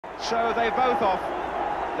So they both off,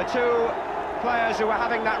 the two players who were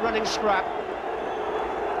having that running scrap.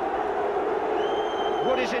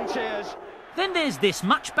 Wood is in tears. Then there's this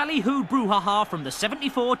match ballyhooed brouhaha from the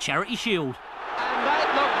 74 Charity Shield. And that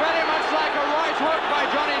looked very much like a right hook by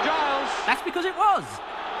Johnny Giles. That's because it was.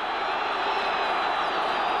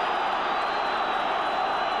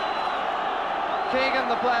 Keegan,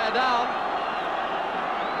 the player, down.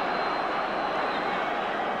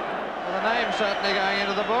 Well, the name certainly going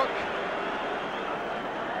into the book.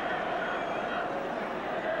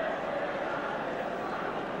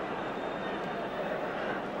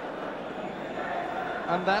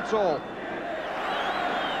 And that's all.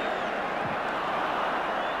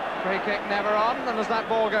 Free kick never on, and as that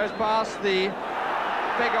ball goes past, the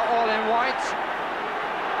figure all in white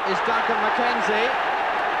is Duncan McKenzie.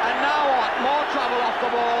 And now what? More trouble off the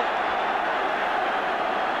ball.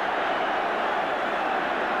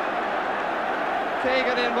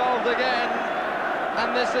 Keegan involved again,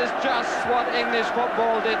 and this is just what English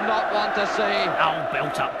football did not want to see. Oh,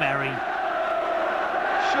 belt up, Barry.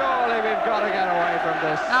 Surely we've got to get away from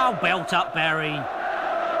this. Oh, belt up, Barry.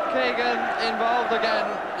 Keegan involved again.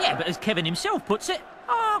 Yeah, but as Kevin himself puts it,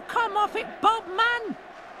 oh, come off it, Bob, man.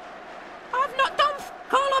 I've not done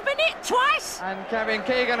call up in it twice. And Kevin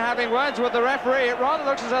Keegan having words with the referee. It rather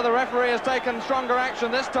looks as though the referee has taken stronger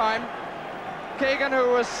action this time. Keegan,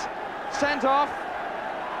 who was sent off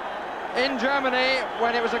in Germany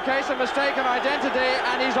when it was a case of mistaken identity,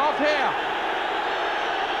 and he's off here.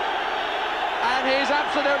 And he's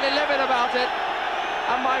absolutely livid about it.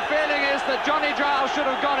 And my feeling is that Johnny Giles should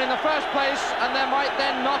have gone in the first place, and there might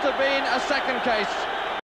then not have been a second case.